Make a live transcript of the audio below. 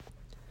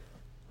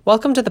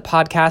Welcome to the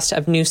podcast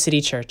of New City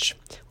Church.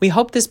 We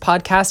hope this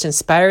podcast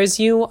inspires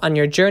you on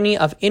your journey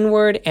of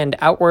inward and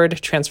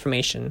outward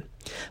transformation.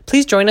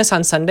 Please join us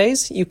on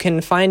Sundays. You can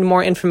find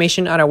more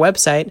information on our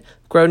website,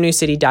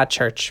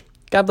 grownewcity.church.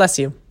 God bless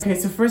you. Okay,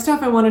 so first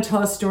off, I want to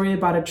tell a story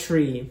about a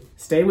tree.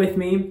 Stay with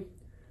me.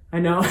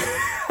 I know.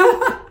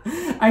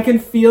 I can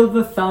feel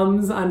the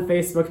thumbs on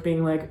Facebook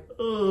being like,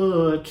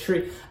 ugh,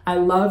 tree. I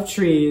love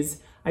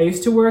trees. I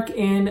used to work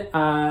in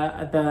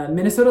the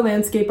Minnesota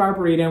Landscape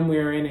Arboretum. We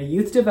were in a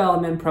youth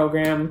development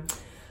program,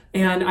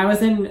 and I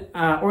was in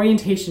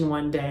orientation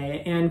one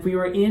day, and we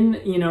were in,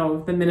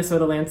 the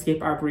Minnesota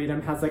Landscape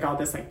Arboretum has like all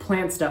this like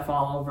plant stuff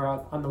all over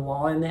on the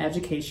wall in the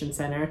education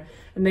center,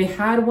 and they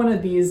had one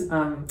of these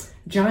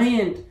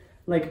giant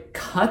like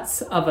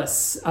cuts of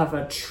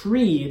a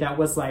tree that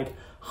was like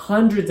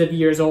hundreds of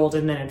years old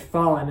and then had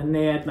fallen, and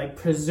they had like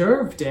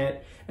preserved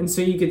it. And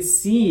so you could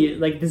see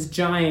like this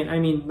giant,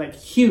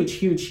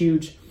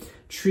 huge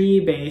tree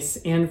base.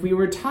 And we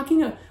were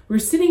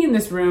sitting in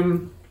this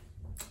room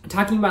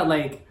talking about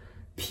like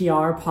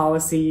PR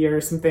policy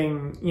or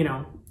something,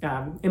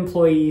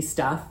 employee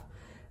stuff.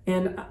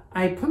 And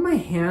I put my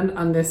hand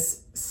on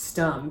this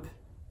stump,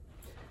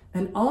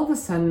 and all of a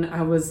sudden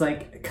I was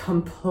like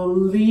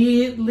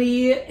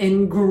completely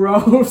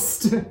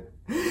engrossed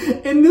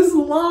in this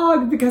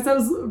log because I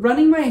was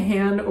running my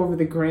hand over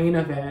the grain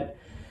of it.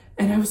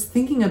 And I was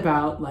thinking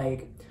about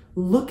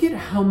look at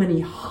how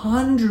many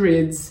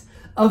hundreds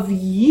of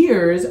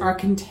years are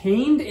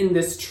contained in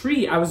this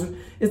tree.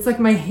 It's like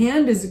my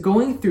hand is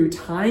going through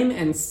time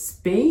and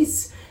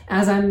space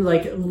as I'm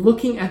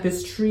looking at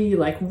this tree.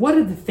 What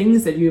are the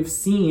things that you have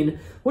seen?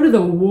 What are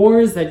the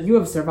wars that you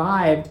have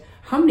survived?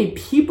 How many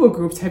people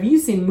groups have you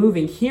seen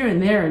moving here and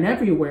there and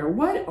everywhere?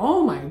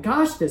 Oh my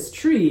gosh, this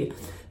tree.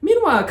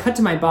 Meanwhile, I cut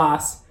to my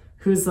boss,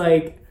 who's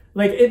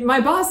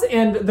my boss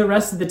and the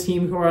rest of the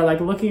team who are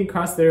looking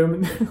across the room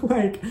and they're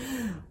like,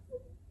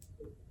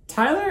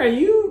 Tyler, are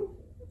you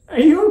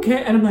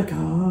okay? And I'm like,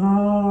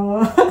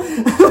 oh.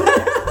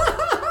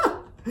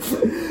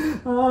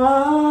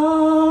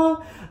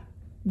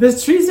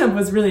 This tree stump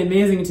was really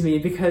amazing to me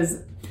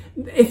because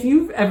if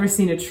you've ever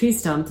seen a tree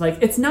stump,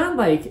 it's not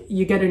like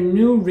you get a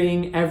new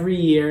ring every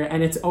year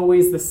and it's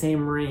always the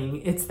same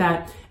ring. It's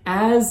that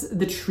as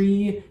the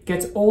tree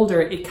gets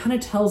older, it kind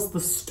of tells the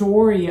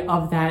story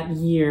of that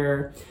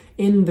year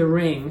in the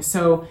ring.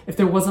 So if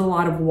there wasn't a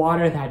lot of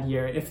water that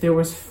year, if there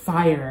was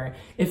fire,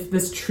 if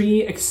this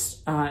tree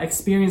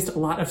experienced a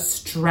lot of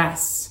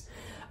stress,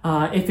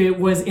 if it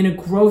was in a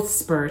growth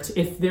spurt,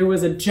 if there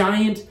was a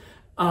giant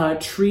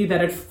tree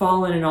that had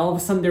fallen and all of a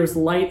sudden there was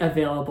light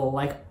available,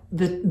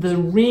 the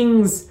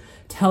rings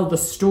tell the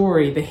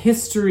story. The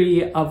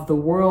history of the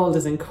world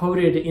is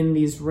encoded in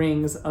these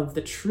rings of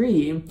the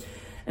tree.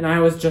 And I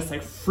was just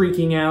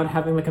freaking out,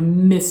 having a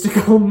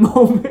mystical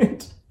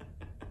moment.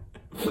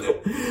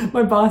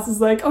 My boss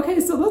is like, okay,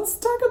 so let's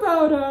talk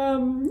about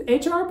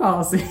HR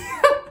policy.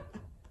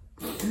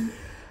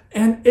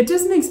 And it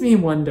just makes me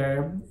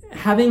wonder,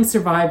 having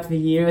survived the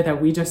year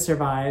that we just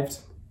survived,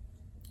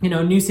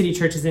 New City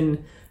Church is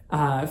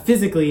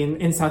physically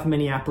in South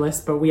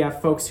Minneapolis, but we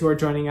have folks who are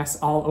joining us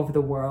all over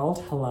the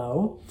world.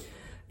 Hello.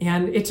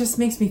 And it just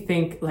makes me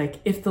think,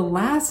 if the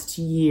last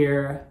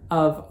year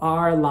of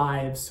our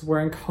lives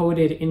were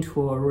encoded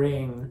into a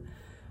ring,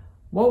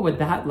 what would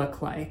that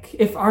look like?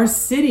 If our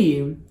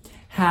city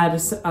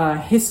had a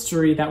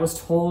history that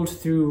was told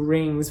through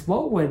rings,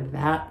 what would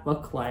that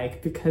look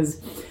like? Because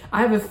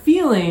I have a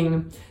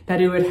feeling that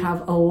it would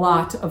have a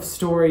lot of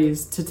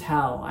stories to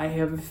tell. I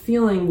have a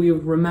feeling we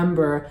would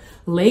remember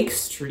Lake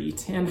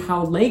Street and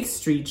how Lake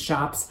Street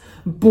shops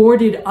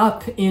boarded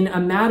up in a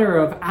matter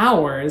of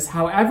hours,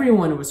 how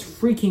everyone was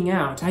freaking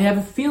out. I have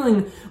a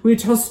feeling we would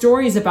tell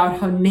stories about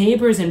how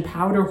neighbors in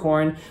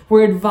Powderhorn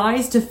were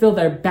advised to fill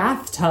their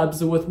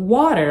bathtubs with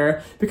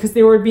water because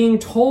they were being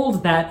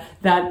told that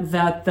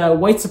the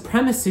white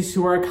supremacists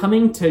who are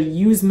coming to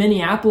use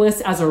Minneapolis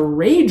as a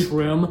rage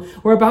room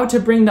were about to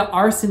bring the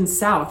arson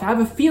south. I have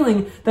a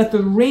feeling that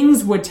the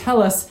rings would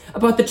tell us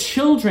about the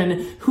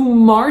children who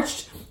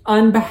marched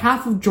on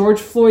behalf of George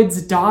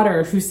Floyd's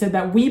daughter, who said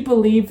that we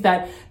believe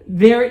that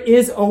there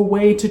is a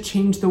way to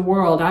change the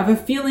world. I have a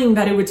feeling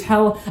that it would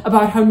tell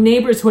about how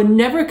neighbors who had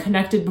never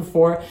connected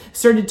before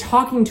started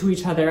talking to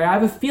each other. I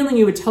have a feeling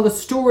it would tell the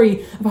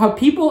story of how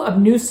people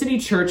of New City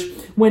Church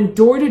went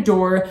door to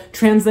door,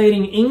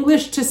 translating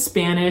English to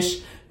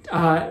Spanish,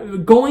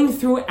 going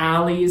through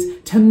alleys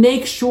to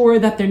make sure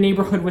that their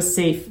neighborhood was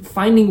safe,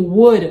 finding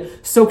wood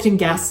soaked in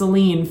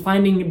gasoline,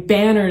 finding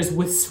banners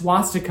with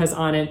swastikas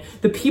on it.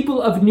 The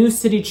people of New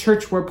City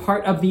Church were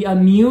part of the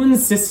immune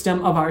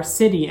system of our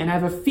city, and I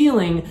have a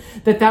feeling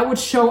that would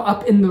show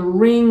up in the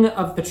ring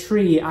of the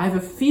tree. I have a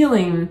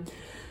feeling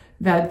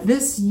that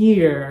this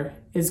year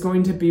is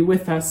going to be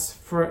with us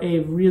for a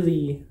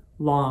really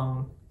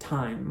long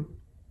time.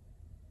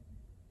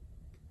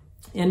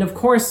 And of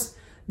course,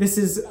 this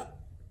is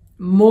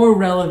more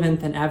relevant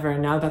than ever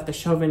now that the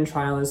Chauvin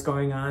trial is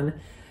going on.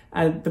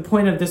 At the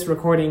point of this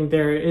recording,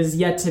 there is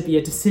yet to be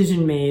a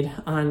decision made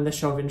on the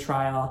Chauvin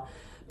trial.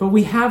 But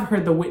we have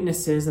heard the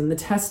witnesses and the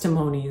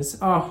testimonies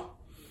about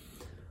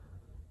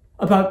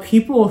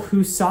people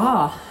who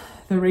saw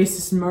the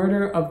racist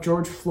murder of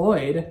George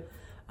Floyd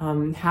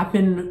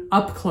happen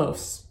up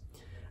close.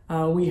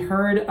 We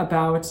heard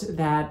about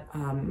that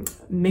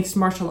mixed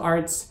martial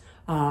arts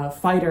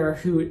fighter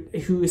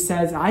who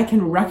says, I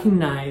can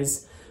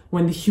recognize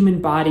when the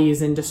human body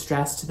is in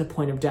distress to the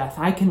point of death.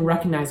 I can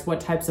recognize what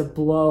types of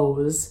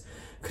blows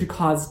could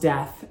cause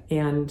death,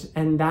 and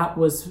that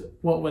was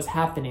what was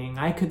happening.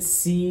 I could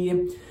see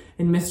in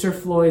Mr.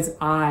 Floyd's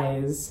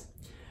eyes,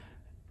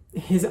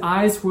 his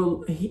eyes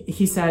were,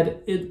 he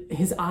said,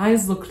 his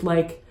eyes looked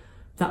like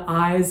the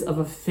eyes of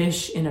a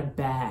fish in a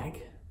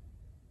bag.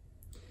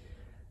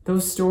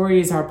 Those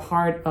stories are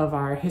part of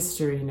our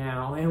history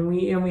now, and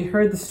we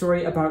heard the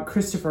story about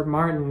Christopher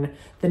Martin,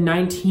 the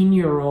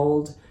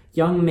 19-year-old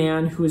young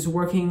man who was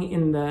working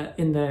in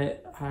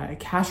the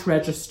cash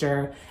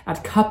register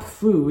at Cup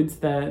Foods,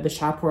 the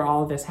shop where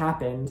all of this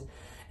happened,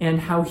 and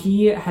how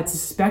he had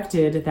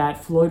suspected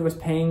that Floyd was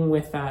paying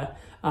with a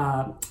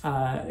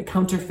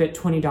counterfeit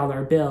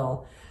 $20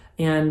 bill.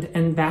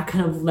 And that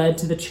kind of led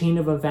to the chain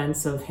of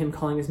events of him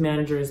calling his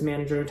manager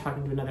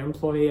talking to another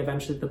employee.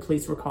 Eventually the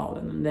police were called,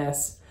 and then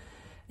this.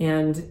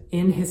 And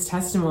in his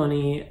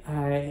testimony,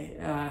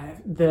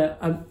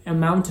 the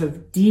amount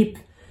of deep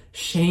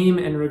shame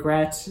and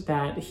regret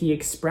that he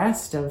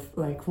expressed of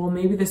like, well,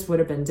 maybe this would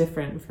have been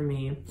different for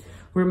me.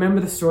 We remember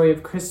the story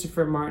of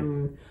Christopher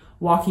Martin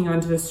walking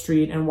onto the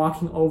street and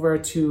walking over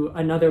to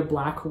another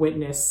Black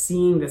witness,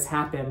 seeing this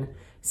happen,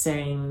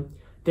 saying,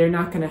 they're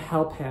not going to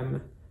help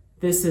him.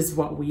 This is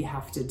what we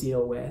have to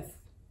deal with.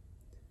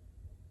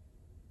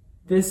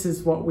 This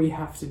is what we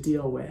have to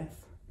deal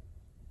with.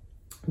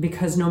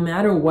 Because no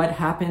matter what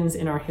happens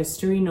in our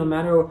history, no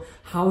matter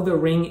how the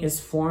ring is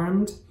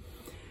formed,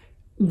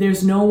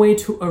 there's no way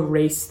to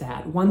erase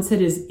that. Once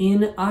it is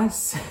in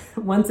us,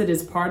 once it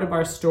is part of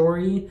our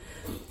story,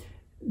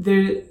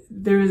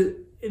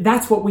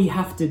 that's what we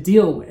have to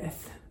deal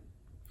with.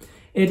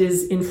 It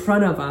is in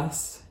front of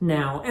us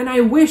now. And I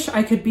wish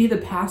I could be the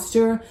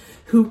pastor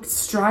who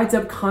strides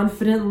up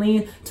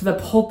confidently to the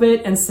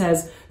pulpit and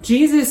says,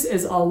 Jesus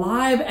is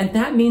alive, and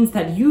that means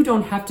that you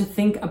don't have to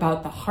think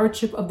about the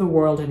hardship of the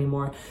world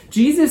anymore.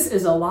 Jesus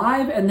is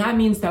alive, and that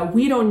means that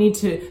we don't need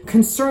to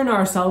concern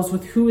ourselves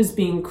with who is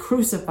being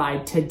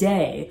crucified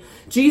today.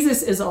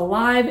 Jesus is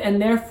alive,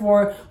 and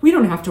therefore we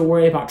don't have to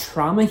worry about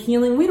trauma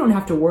healing. We don't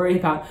have to worry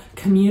about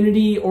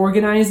community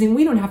organizing.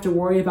 We don't have to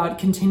worry about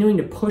continuing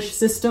to push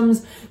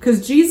systems,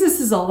 because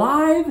Jesus is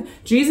alive.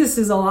 Jesus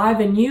is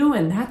alive in you,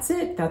 and that's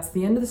it. That's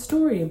the end of the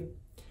story.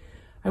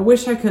 I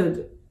wish I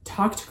could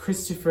talk to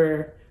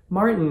Christopher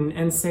Martin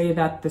and say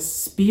that the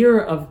spear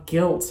of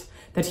guilt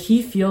that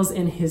he feels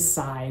in his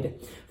side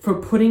for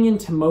putting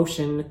into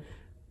motion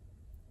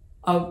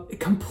a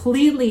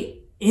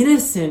completely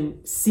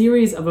innocent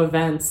series of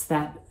events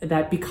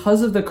that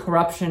because of the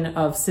corruption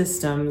of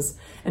systems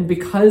and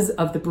because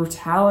of the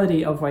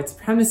brutality of white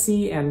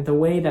supremacy and the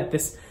way that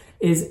this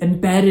is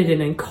embedded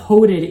and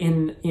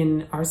encoded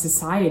in our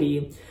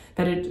society,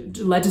 that it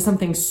led to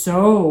something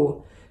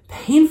so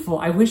painful.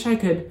 I wish I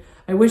could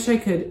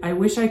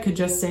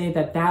just say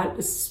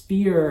that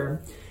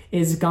spear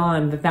is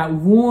gone, that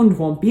wound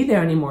won't be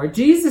there anymore.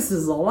 Jesus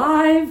is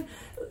alive,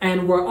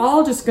 and we're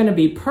all just going to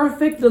be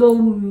perfect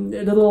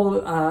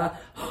little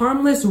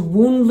harmless,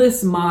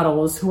 woundless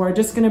models who are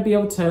just going to be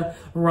able to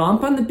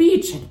romp on the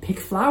beach and pick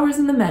flowers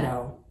in the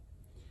meadow.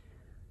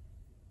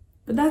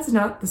 But that's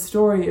not the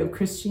story of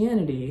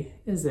Christianity,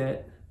 is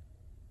it?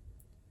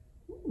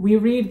 We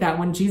read that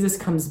when Jesus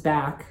comes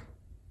back,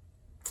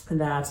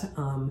 that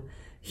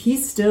he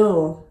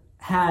still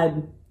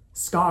had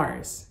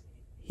scars.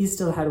 He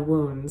still had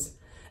wounds.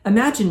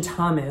 Imagine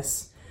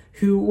Thomas,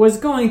 who was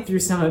going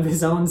through some of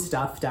his own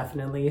stuff,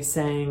 definitely,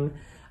 saying,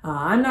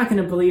 I'm not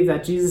going to believe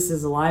that Jesus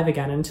is alive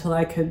again until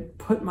I could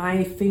put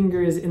my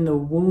fingers in the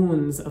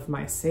wounds of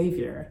my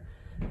Savior.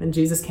 And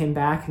Jesus came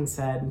back and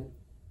said,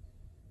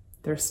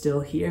 they're still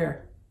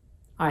here.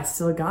 I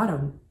still got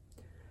them.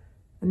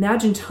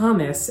 Imagine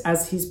Thomas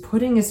as he's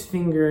putting his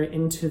finger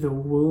into the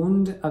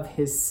wound of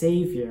his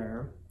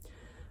Savior,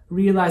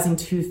 realizing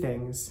two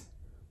things.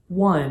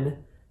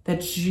 One,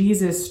 that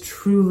Jesus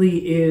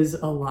truly is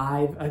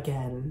alive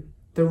again.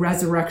 The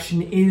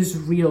resurrection is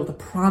real. The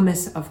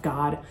promise of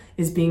God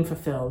is being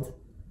fulfilled.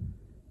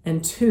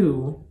 And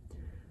two,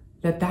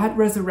 that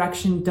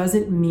resurrection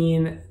doesn't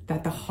mean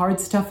that the hard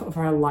stuff of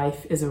our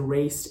life is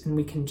erased and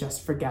we can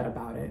just forget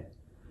about it.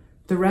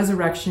 The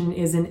resurrection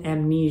is an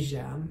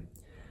amnesia.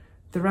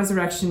 The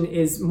resurrection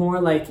is more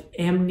like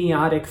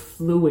amniotic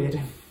fluid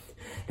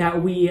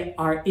that we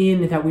are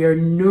in, that we are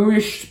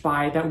nourished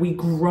by, that we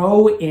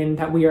grow in,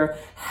 that we are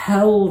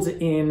held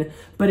in,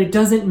 but it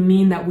doesn't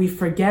mean that we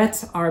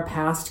forget our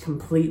past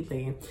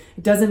completely.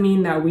 It doesn't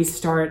mean that we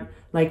start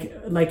like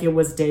it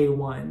was day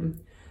one.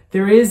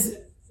 There is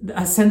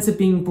a sense of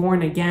being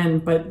born again,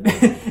 but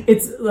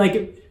it's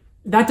like,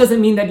 that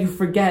doesn't mean that you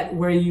forget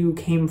where you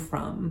came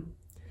from.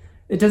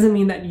 It doesn't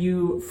mean that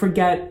you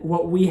forget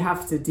what we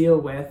have to deal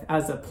with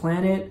as a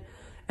planet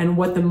and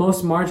what the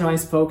most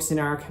marginalized folks in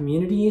our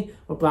community,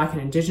 what Black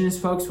and Indigenous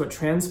folks, what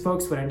trans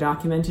folks, what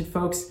undocumented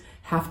folks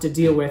have to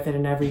deal with in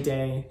an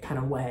everyday kind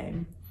of way.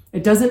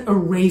 It doesn't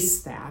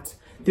erase that.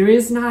 There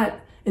is not,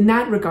 in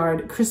that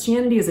regard,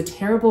 Christianity is a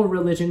terrible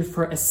religion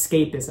for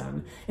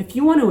escapism. If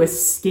you want to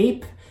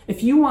escape,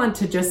 if you want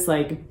to just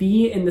like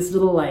be in this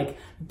little like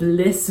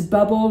bliss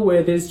bubble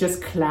where there's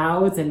just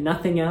clouds and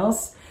nothing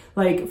else,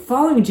 like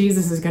following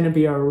Jesus is going to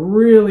be a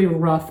really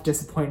rough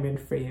disappointment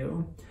for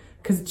you.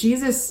 Because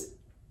Jesus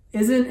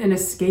isn't an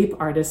escape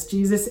artist.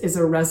 Jesus is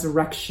a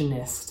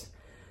resurrectionist.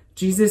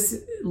 Jesus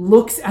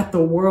looks at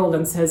the world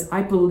and says,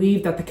 I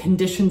believe that the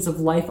conditions of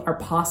life are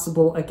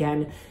possible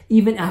again,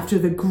 even after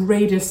the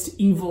greatest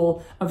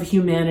evil of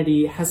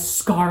humanity has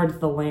scarred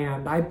the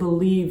land. I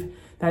believe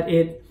that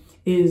it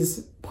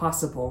is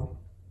possible.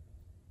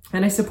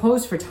 And I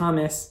suppose for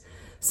Thomas,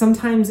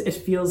 sometimes it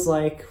feels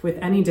like with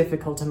any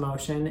difficult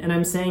emotion, and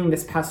I'm saying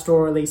this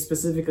pastorally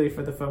specifically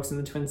for the folks in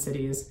the Twin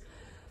Cities,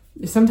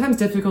 sometimes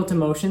difficult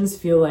emotions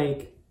feel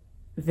like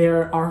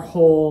they're our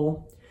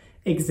whole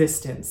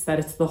existence, that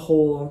it's the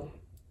whole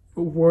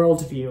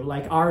worldview.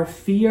 Like our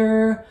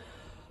fear,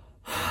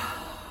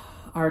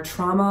 our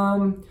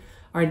trauma,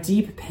 our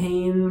deep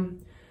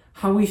pain,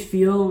 how we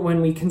feel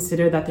when we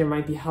consider that there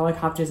might be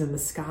helicopters in the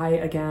sky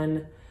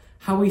again,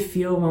 how we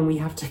feel when we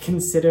have to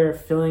consider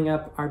filling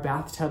up our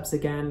bathtubs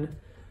again.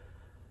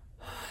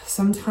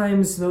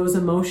 Sometimes those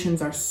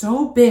emotions are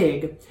so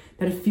big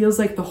that it feels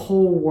like the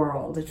whole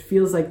world. It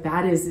feels like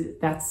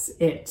that's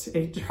it.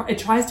 It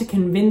tries to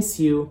convince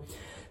you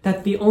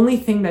that the only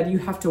thing that you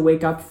have to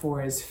wake up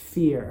for is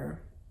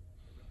fear.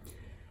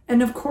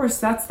 And of course,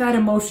 that's that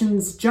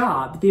emotion's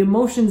job. The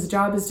emotion's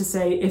job is to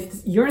say,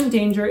 if you're in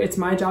danger, it's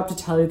my job to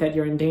tell you that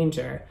you're in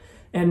danger.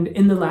 And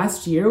in the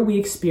last year, we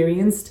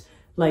experienced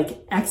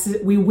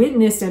we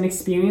witnessed and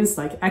experienced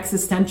like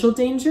existential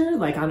danger,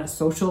 like on a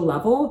social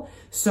level.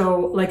 So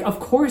like, of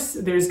course,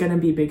 there's going to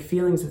be big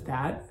feelings with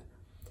that.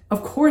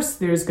 Of course,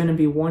 there's going to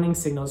be warning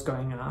signals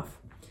going off.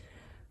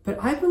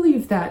 But I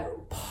believe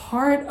that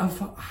part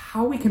of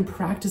how we can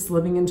practice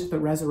living into the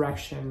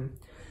resurrection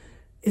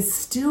is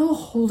still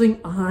holding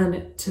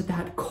on to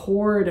that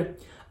cord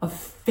of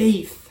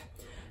faith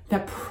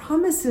that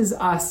promises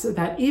us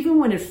that even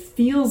when it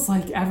feels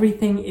like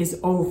everything is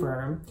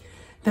over,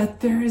 that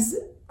there's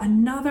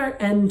another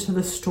end to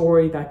the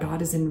story that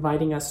God is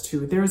inviting us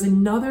to. There's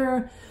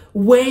another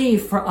way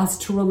for us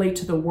to relate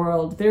to the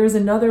world. There is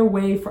another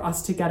way for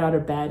us to get out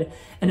of bed.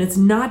 And it's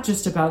not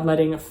just about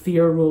letting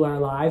fear rule our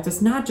lives.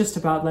 It's not just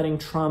about letting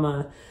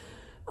trauma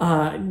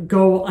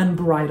go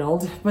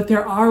unbridled, but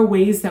there are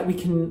ways that we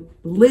can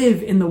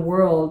live in the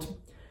world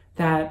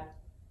that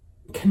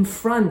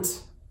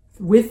confront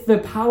with the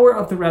power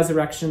of the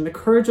resurrection, the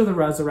courage of the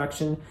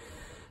resurrection,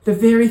 the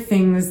very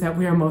things that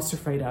we are most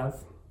afraid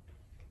of.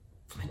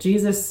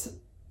 Jesus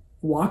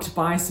walked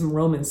by some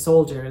Roman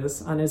soldiers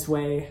on his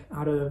way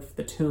out of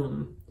the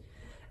tomb.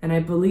 And I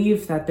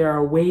believe that there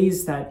are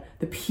ways that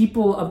the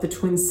people of the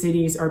Twin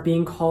Cities are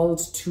being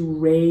called to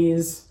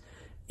raise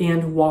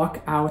and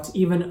walk out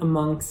even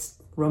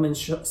amongst Roman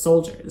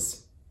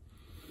soldiers.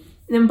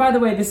 And by the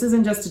way, this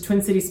isn't just a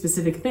Twin Cities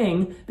specific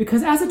thing,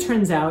 because as it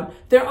turns out,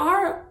 there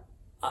are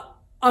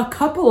a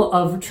couple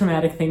of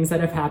traumatic things that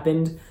have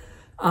happened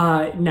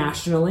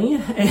nationally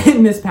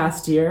in this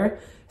past year.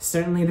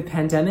 Certainly the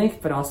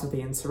pandemic, but also the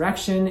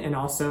insurrection, and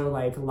also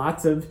like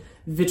lots of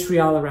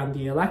vitriol around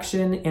the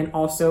election, and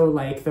also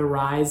like the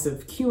rise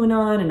of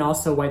QAnon, and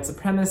also white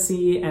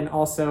supremacy, and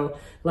also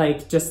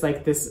like just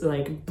like this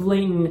like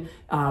blatant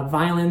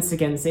violence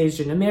against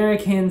Asian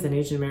Americans and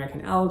Asian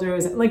American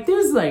elders. Like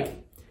there's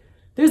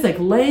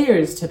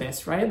layers to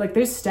this, right? Like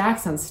there's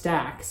stacks on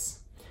stacks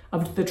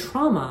of the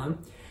trauma.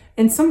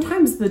 And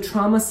sometimes the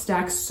trauma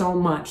stacks so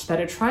much that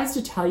it tries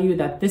to tell you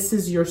that this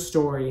is your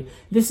story,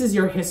 this is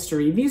your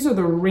history, these are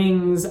the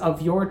rings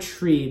of your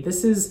tree,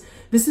 this is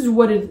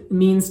what it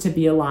means to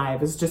be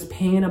alive, is just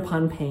pain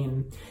upon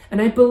pain.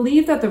 And I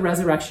believe that the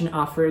resurrection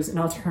offers an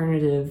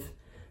alternative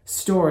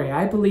story.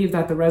 I believe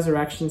that the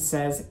resurrection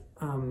says,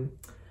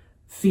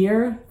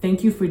 fear,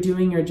 thank you for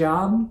doing your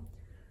job.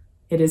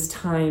 It is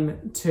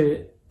time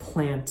to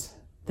plant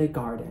the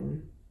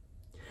garden.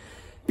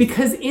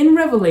 Because in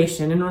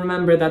Revelation, and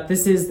remember that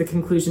this is the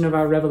conclusion of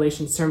our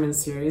Revelation sermon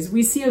series,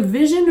 we see a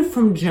vision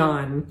from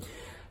John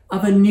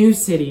of a new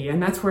city,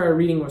 and that's where our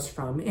reading was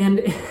from.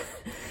 And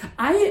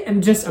I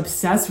am just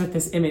obsessed with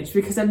this image,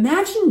 because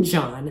imagine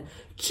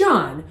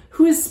John,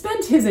 who has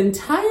spent his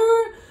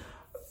entire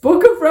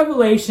book of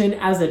Revelation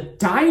as a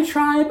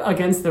diatribe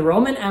against the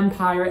Roman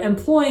Empire,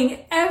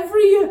 employing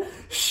every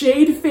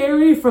shade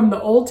fairy from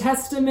the Old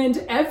Testament,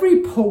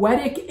 every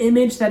poetic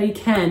image that he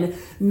can,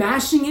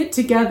 mashing it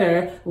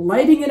together,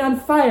 lighting it on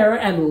fire,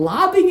 and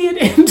lobbing it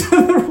into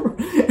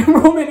the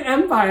Roman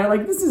Empire.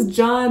 Like, this is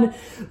John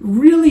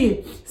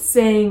really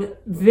saying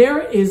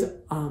there is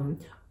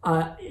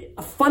a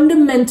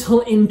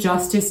fundamental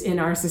injustice in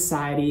our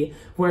society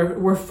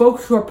where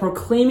folks who are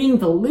proclaiming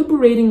the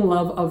liberating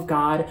love of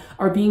God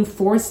are being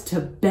forced to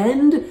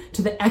bend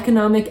to the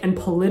economic and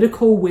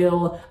political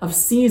will of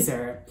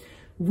Caesar.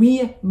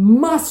 we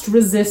must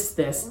resist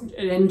this.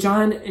 And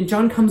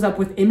John comes up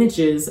with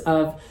images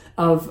of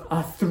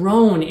a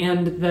throne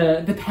and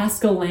the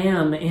Paschal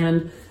Lamb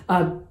and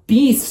a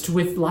beast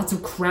with lots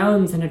of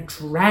crowns and a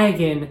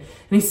dragon. And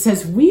he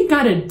says, we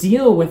got to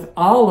deal with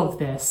all of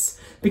this,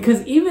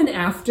 because even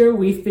after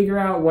we figure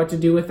out what to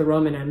do with the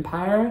Roman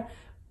Empire,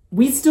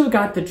 we still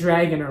got the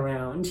dragon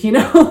around.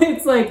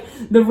 It's like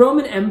the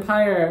Roman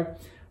Empire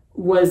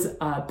was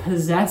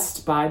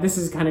possessed by, this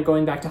is kind of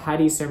going back to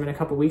Heidi's sermon a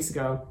couple weeks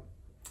ago,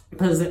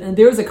 because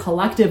there was a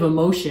collective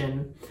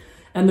emotion,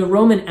 and the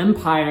Roman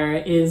Empire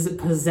is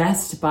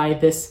possessed by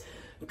this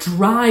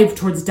drive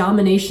towards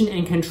domination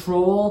and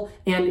control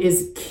and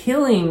is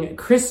killing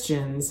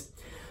Christians.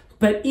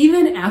 But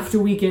even after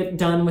we get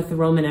done with the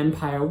Roman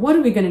Empire, what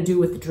are we going to do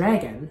with the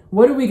dragon?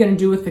 What are we going to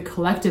do with the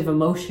collective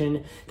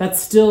emotion that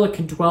still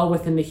can dwell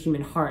within the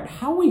human heart?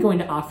 How are we going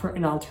to offer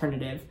an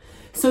alternative?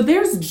 So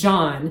there's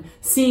John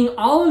seeing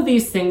all of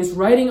these things,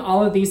 writing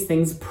all of these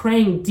things,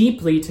 praying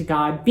deeply to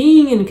God,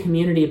 being in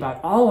community about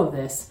all of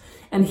this.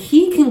 And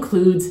he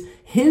concludes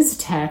his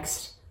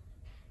text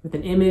with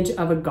an image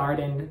of a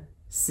garden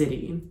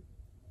city.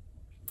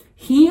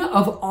 He,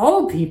 of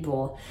all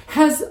people,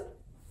 has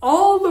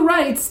all the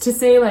rights to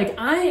say,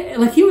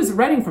 he was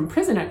writing from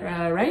prison,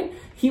 right?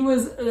 He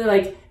was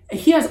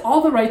he has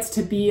all the rights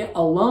to be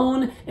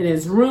alone in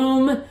his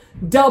room,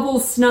 double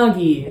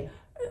snuggie,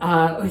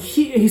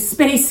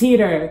 space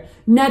heater,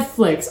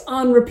 Netflix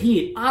on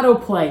repeat,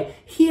 autoplay.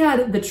 He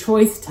had the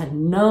choice to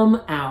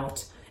numb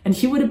out, and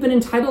he would have been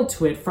entitled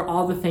to it for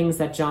all the things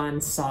that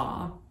John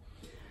saw.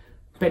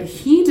 But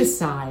he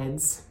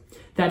decides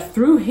that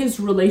through his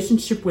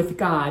relationship with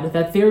God,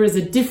 that there is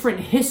a different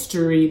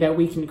history that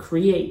we can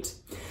create.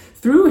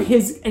 Through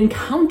his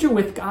encounter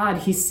with God,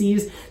 he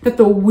sees that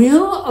the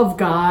will of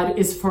God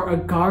is for a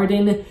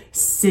garden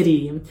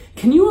city.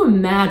 Can you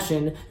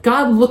imagine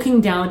God looking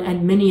down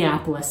at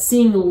Minneapolis,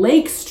 seeing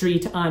Lake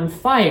Street on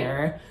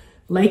fire,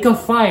 Lake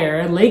of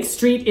Fire, Lake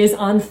Street is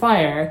on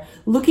fire,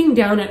 looking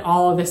down at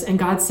all of this, and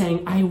God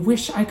saying, I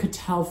wish I could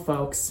tell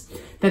folks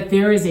that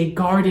there is a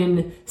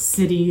garden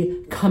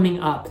city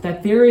coming up,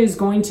 that there is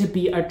going to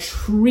be a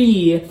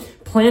tree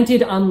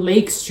planted on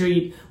Lake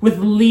Street with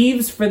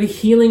leaves for the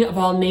healing of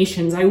all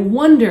nations. I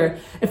wonder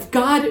if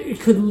God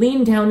could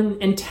lean down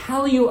and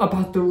tell you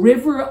about the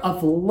river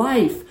of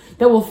life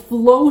that will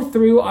flow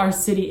through our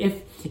city.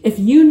 If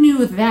you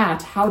knew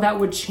that, how that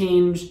would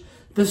change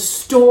the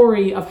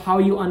story of how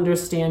you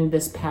understand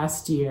this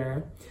past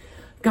year.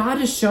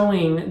 God is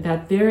showing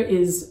that there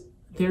is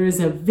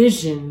a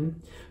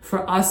vision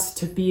for us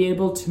to be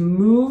able to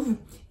move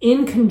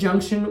in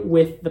conjunction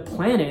with the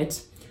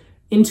planet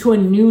into a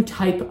new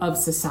type of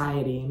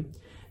society.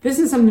 This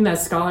is something that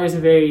scholars are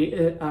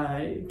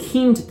very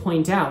keen to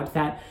point out,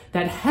 that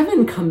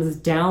heaven comes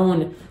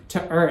down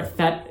to earth,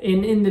 that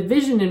in the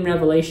vision in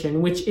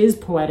Revelation, which is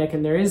poetic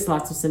and there is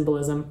lots of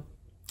symbolism,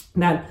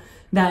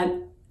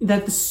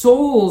 that the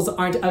souls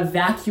aren't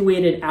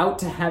evacuated out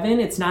to heaven.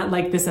 It's not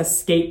like this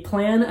escape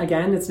plan.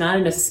 Again, it's not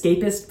an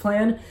escapist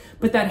plan,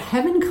 but that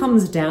heaven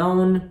comes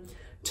down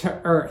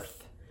to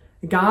earth.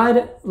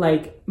 God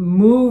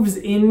moves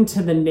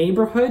into the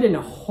neighborhood in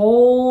a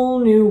whole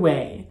new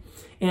way.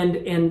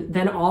 And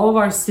then all of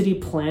our city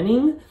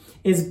planning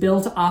is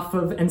built off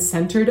of and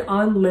centered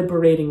on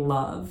liberating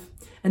love.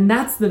 And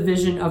that's the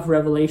vision of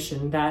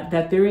Revelation,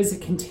 that there is a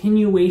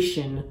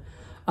continuation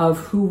of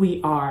who we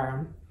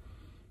are.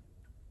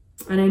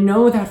 And I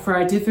know that for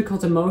our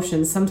difficult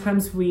emotions,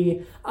 sometimes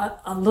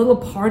a little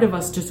part of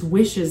us just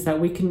wishes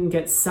that we can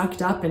get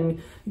sucked up and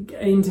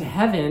into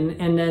heaven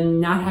and then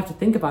not have to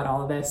think about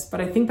all of this. But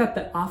I think that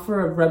the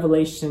offer of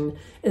Revelation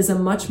is a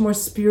much more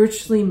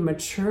spiritually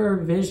mature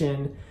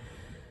vision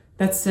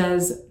that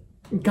says,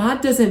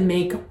 God doesn't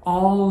make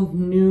all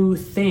new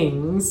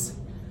things.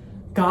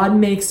 God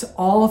makes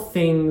all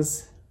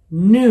things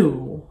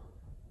new.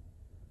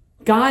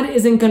 God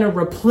isn't going to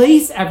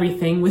replace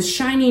everything with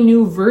shiny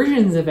new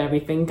versions of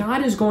everything.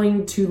 God is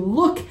going to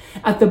look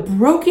at the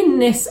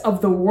brokenness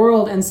of the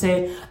world and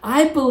say,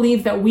 I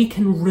believe that we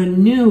can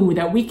renew,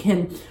 that we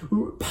can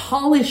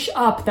polish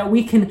up, that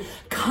we can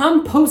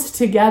compost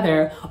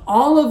together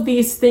all of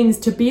these things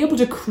to be able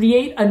to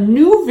create a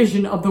new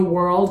vision of the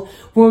world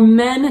where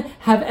men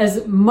have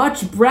as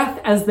much breath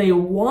as they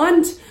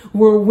want,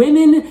 where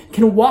women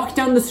can walk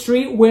down the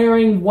street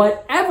wearing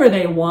whatever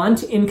they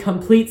want in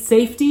complete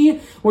safety,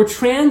 where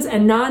trans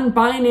and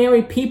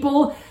non-binary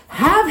people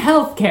have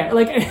healthcare.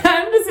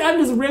 I'm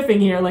just riffing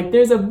here.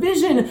 There's a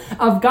vision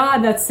of God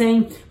that's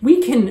saying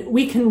we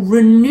can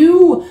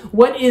renew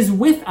what is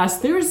with us.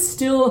 There's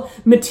still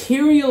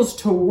materials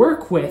to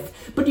work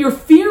with, but your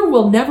fear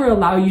will never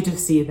allow you to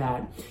see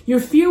that.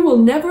 Your fear will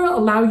never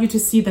allow you to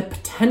see the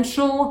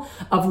potential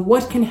of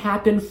what can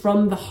happen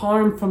from the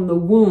harm, from the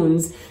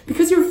wounds,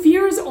 because your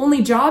fear's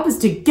only job is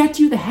to get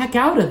you the heck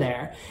out of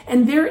there.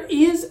 And there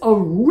is a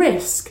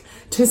risk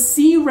to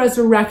see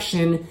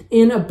resurrection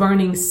in a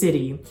burning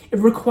city. It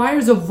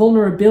requires a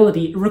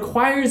vulnerability. It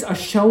requires a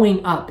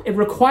showing up. It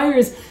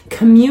requires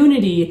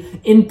community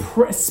in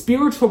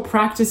spiritual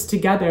practice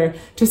together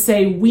to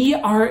say we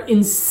are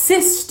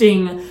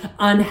insisting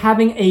on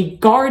having a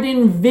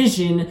garden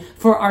vision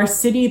for our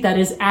city that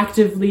is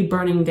actively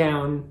burning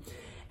down.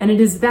 And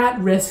it is that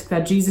risk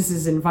that Jesus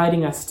is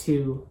inviting us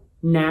to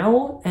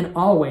now and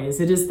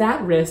always. It is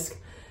that risk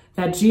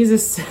that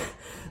Jesus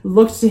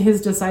looked to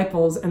his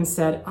disciples and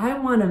said, I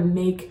want to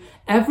make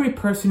every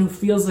person who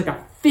feels like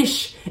a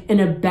fish in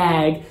a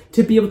bag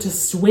to be able to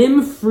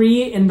swim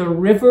free in the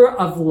river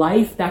of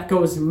life that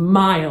goes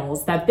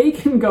miles, that they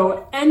can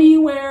go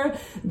anywhere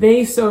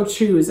they so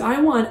choose.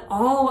 I want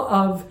all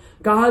of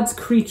God's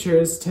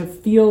creatures to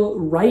feel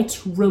right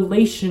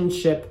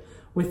relationship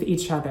with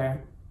each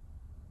other.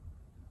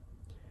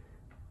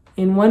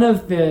 In one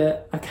of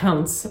the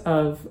accounts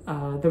of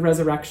the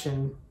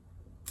resurrection,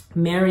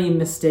 Mary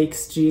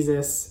mistakes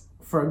Jesus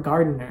for a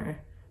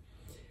gardener.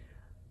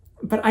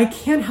 But I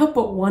can't help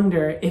but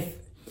wonder if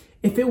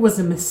it was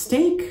a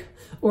mistake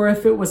or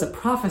if it was a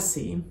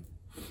prophecy.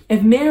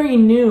 If Mary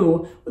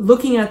knew,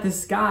 looking at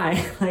this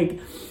guy, like,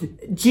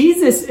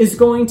 Jesus is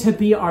going to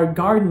be our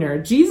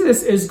gardener.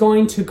 Jesus is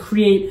going to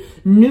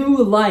create new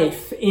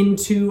life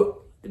into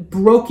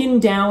broken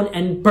down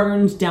and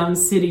burned down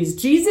cities.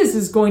 Jesus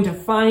is going to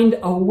find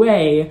a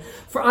way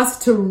for us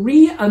to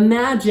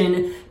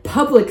reimagine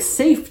public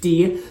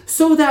safety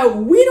so that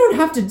we don't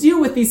have to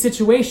deal with these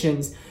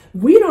situations.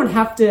 We don't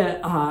have to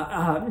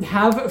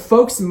have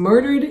folks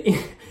murdered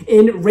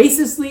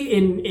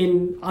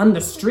racistly on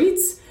the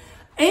streets.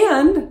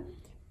 And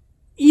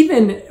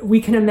even we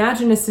can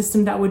imagine a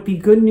system that would be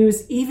good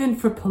news even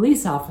for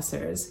police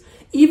officers,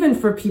 even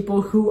for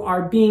people who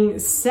are being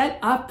set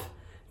up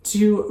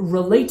to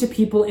relate to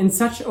people in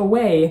such a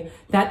way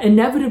that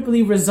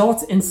inevitably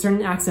results in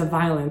certain acts of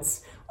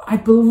violence. I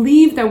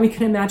believe that we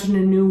can imagine a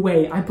new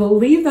way. I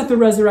believe that the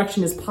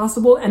resurrection is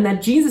possible and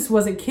that Jesus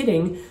wasn't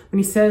kidding when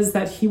he says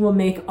that he will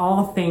make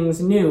all things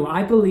new.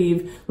 I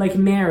believe, like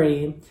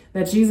Mary,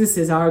 that Jesus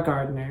is our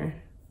gardener.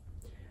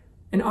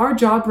 And our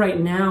job right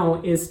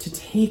now is to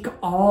take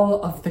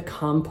all of the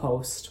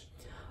compost,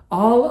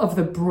 all of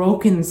the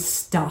broken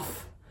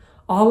stuff,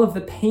 all of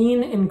the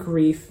pain and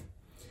grief,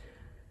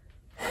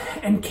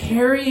 and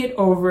carry it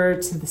over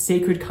to the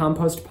sacred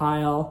compost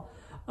pile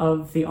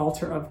of the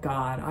altar of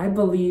God. I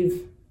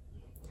believe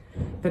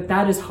that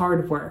that is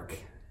hard work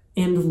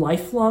and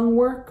lifelong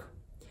work,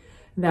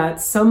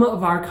 that some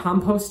of our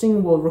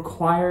composting will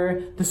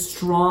require the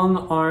strong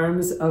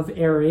arms of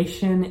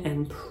aeration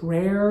and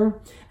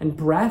prayer and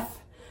breath.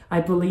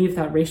 I believe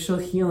that racial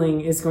healing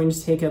is going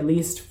to take at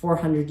least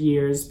 400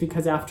 years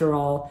because, after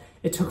all,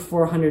 it took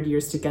 400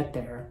 years to get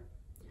there.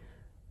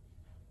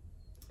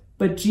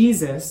 But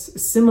Jesus,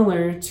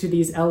 similar to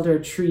these elder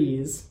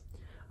trees,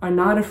 are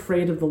not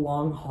afraid of the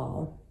long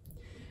haul.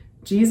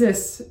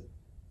 Jesus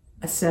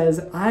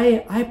says,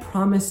 I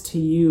promise to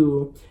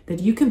you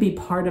that you can be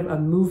part of a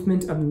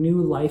movement of new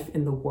life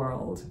in the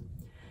world.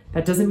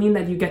 That doesn't mean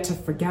that you get to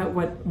forget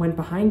what went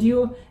behind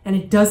you, and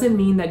it doesn't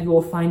mean that you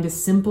will find a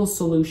simple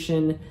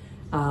solution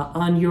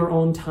on your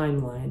own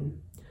timeline.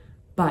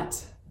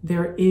 But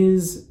there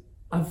is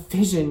a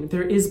vision,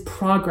 there is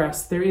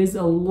progress, there is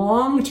a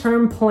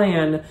long-term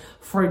plan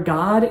for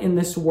God in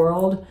this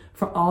world,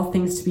 for all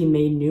things to be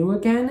made new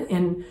again.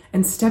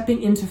 And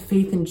stepping into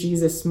faith in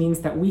Jesus means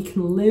that we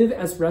can live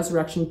as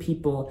resurrection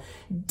people,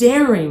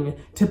 daring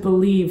to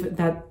believe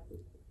that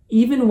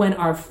even when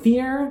our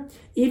fear,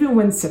 even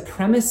when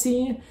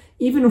supremacy,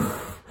 even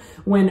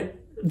when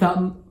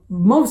the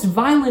most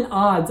violent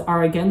odds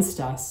are against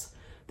us,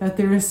 that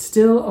there is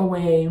still a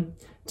way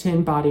to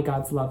embody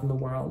God's love in the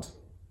world.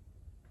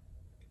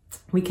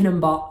 We can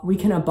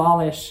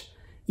abolish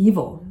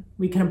evil.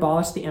 We can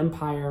abolish the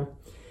empire,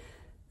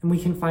 and we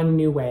can find a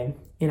new way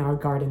in our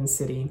garden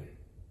city.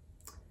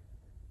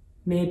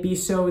 May it be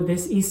so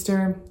this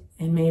Easter,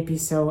 and may it be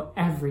so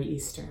every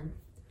Easter.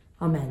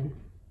 Amen.